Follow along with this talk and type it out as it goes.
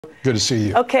Good to see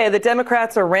you. Okay, the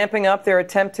Democrats are ramping up their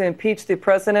attempt to impeach the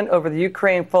president over the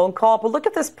Ukraine phone call. But look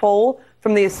at this poll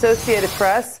from the Associated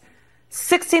Press.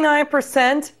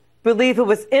 69% believe it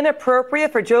was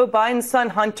inappropriate for Joe Biden's son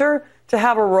Hunter to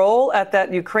have a role at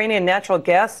that Ukrainian natural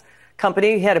gas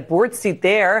company. He had a board seat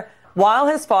there while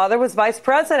his father was vice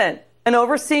president and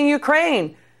overseeing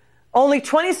Ukraine. Only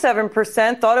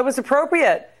 27% thought it was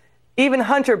appropriate. Even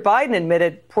Hunter Biden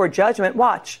admitted poor judgment.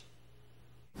 Watch.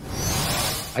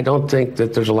 I don't think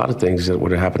that there's a lot of things that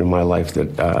would have happened in my life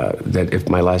that if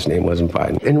my last name wasn't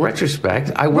Biden. In retrospect,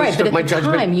 I wish that my judgment. Right, but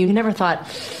at the time, you never thought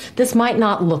this might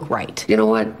not look right. You know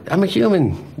what? I'm a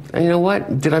human. And you know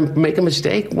what? Did I make a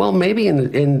mistake? Well, maybe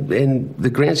in the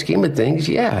grand scheme of things,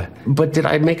 yeah. But did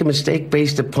I make a mistake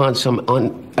based upon some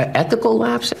unethical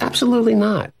lapse? Absolutely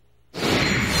not.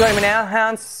 Joining me now,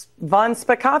 Hans von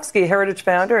Spakovsky, Heritage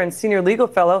founder and senior legal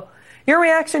fellow. Your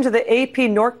reaction to the AP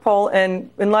North poll,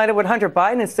 and in light of what Hunter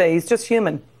Biden is saying, he's just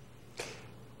human.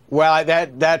 Well,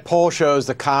 that poll shows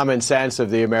the common sense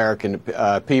of the American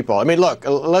people. I mean, look,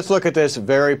 let's look at this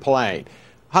very plain.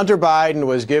 Hunter Biden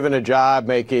was given a job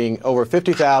making over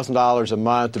 $50,000 a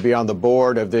month to be on the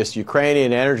board of this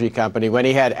Ukrainian energy company when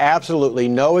he had absolutely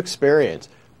no experience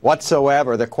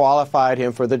whatsoever that qualified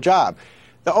him for the job.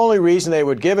 The only reason they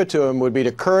would give it to him would be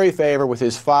to curry favor with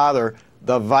his father,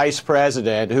 the vice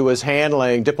president, who was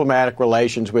handling diplomatic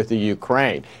relations with the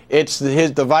Ukraine. It's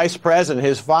the vice president,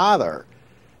 his father,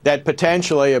 that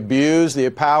potentially abused the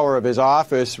power of his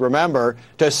office, remember,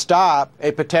 to stop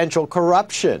a potential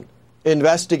corruption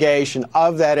investigation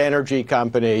of that energy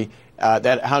company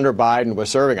that Hunter Biden was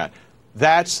serving on.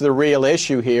 That's the real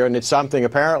issue here, and it's something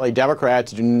apparently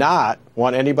Democrats do not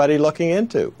want anybody looking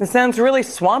into. It sounds really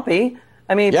swampy.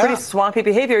 I mean, yeah. Pretty swampy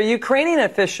behavior. A Ukrainian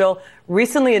official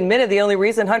recently admitted the only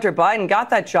reason Hunter Biden got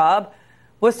that job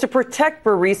was to protect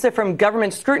Burisma from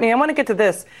government scrutiny. I want to get to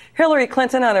this. Hillary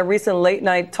Clinton, on a recent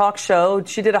late-night talk show,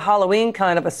 she did a Halloween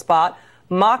kind of a spot,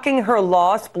 mocking her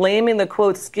loss, blaming the,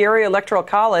 quote, scary electoral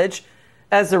college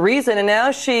as the reason. And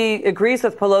now she agrees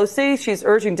with Pelosi. She's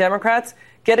urging Democrats,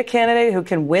 get a candidate who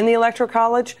can win the electoral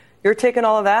college. You're taking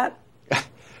all of that?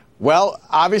 Well,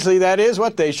 obviously that is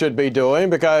what they should be doing,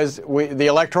 because the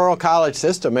electoral college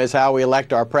system is how we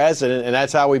elect our president, and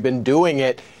that's how we've been doing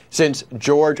it since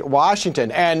George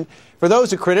Washington. And for those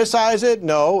who criticize it,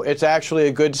 no, it's actually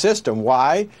a good system.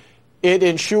 Why? It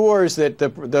ensures that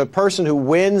the person who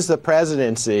wins the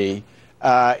presidency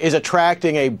is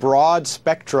attracting a broad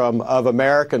spectrum of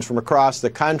Americans from across the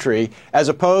country, as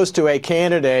opposed to a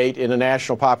candidate in a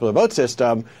national popular vote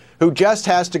system who just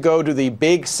has to go to the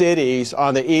big cities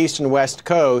on the East and West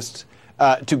Coast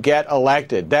to get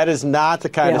elected. That is not the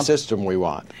kind of system we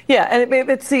want. Yeah, and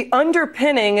it's the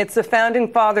underpinning. It's the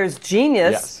Founding Fathers'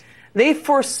 genius. Yes. They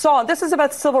foresaw, this is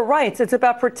about civil rights. It's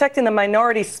about protecting the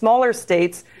minority, smaller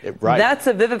states. Right. That's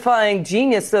a vivifying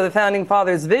genius of the Founding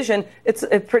Fathers' vision. It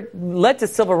led to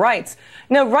civil rights.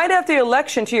 Now, right after the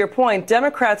election, to your point,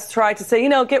 Democrats tried to say,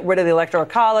 get rid of the Electoral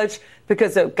College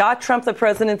because it got Trump the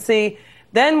presidency.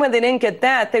 Then when they didn't get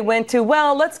that, they went to,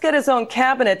 well, let's get his own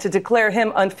cabinet to declare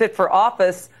him unfit for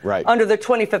office under the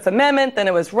 25th Amendment. Then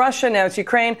it was Russia. Now it's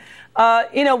Ukraine.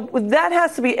 That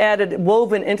has to be added,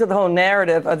 woven into the whole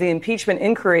narrative of the impeachment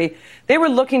inquiry. They were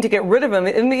looking to get rid of him.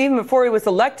 Even before he was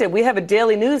elected, we have a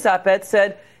Daily News op-ed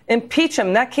said, impeach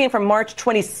him. That came from March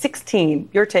 2016.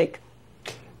 Your take?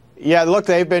 Yeah, look,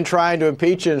 they've been trying to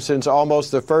impeach him since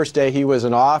almost the first day he was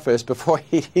in office, before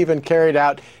he even carried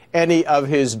out any of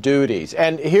his duties.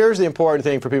 And here's the important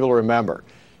thing for people to remember.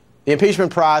 The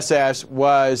impeachment process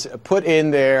was put in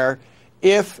there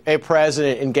if a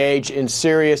president engaged in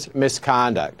serious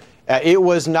misconduct. It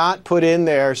was not put in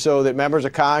there so that members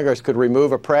of Congress could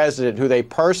remove a president who they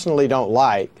personally don't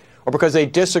like or because they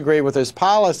disagree with his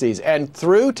policies. And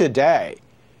through today,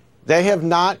 they have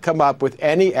not come up with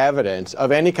any evidence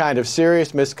of any kind of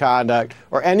serious misconduct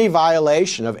or any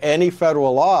violation of any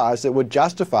federal laws that would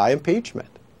justify impeachment.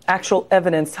 Actual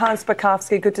evidence. Hans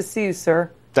Spakovsky, good to see you, sir.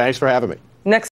 Thanks for having me. Next.